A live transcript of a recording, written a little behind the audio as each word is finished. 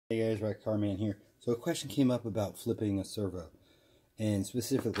Hey guys, Rock Car Man here. So a question came up about flipping a servo, and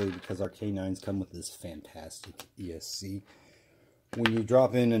specifically because our K9s come with this fantastic ESC. When you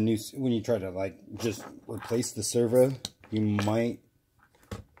drop in a new, when you try to like just replace the servo, you might,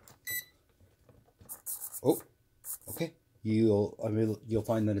 you'll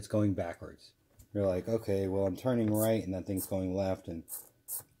find that it's going backwards. You're like, okay, well I'm turning right and that thing's going left, and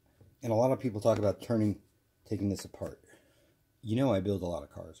a lot of people talk about taking this apart. You know, I build a lot of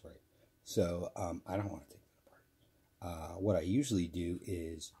cars, right? So I don't want to take it apart. What I usually do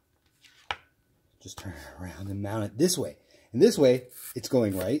is just turn it around and mount it this way. And this way, it's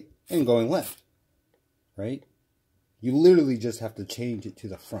going right and going left, right? You literally just have to change it to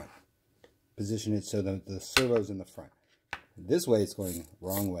the front. Position it so that the servo's in the front. This way, it's going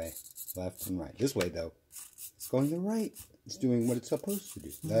wrong way, left and right. This way, though, it's going the right. It's doing what it's supposed to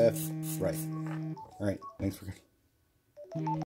do. Left, right. All right, thanks for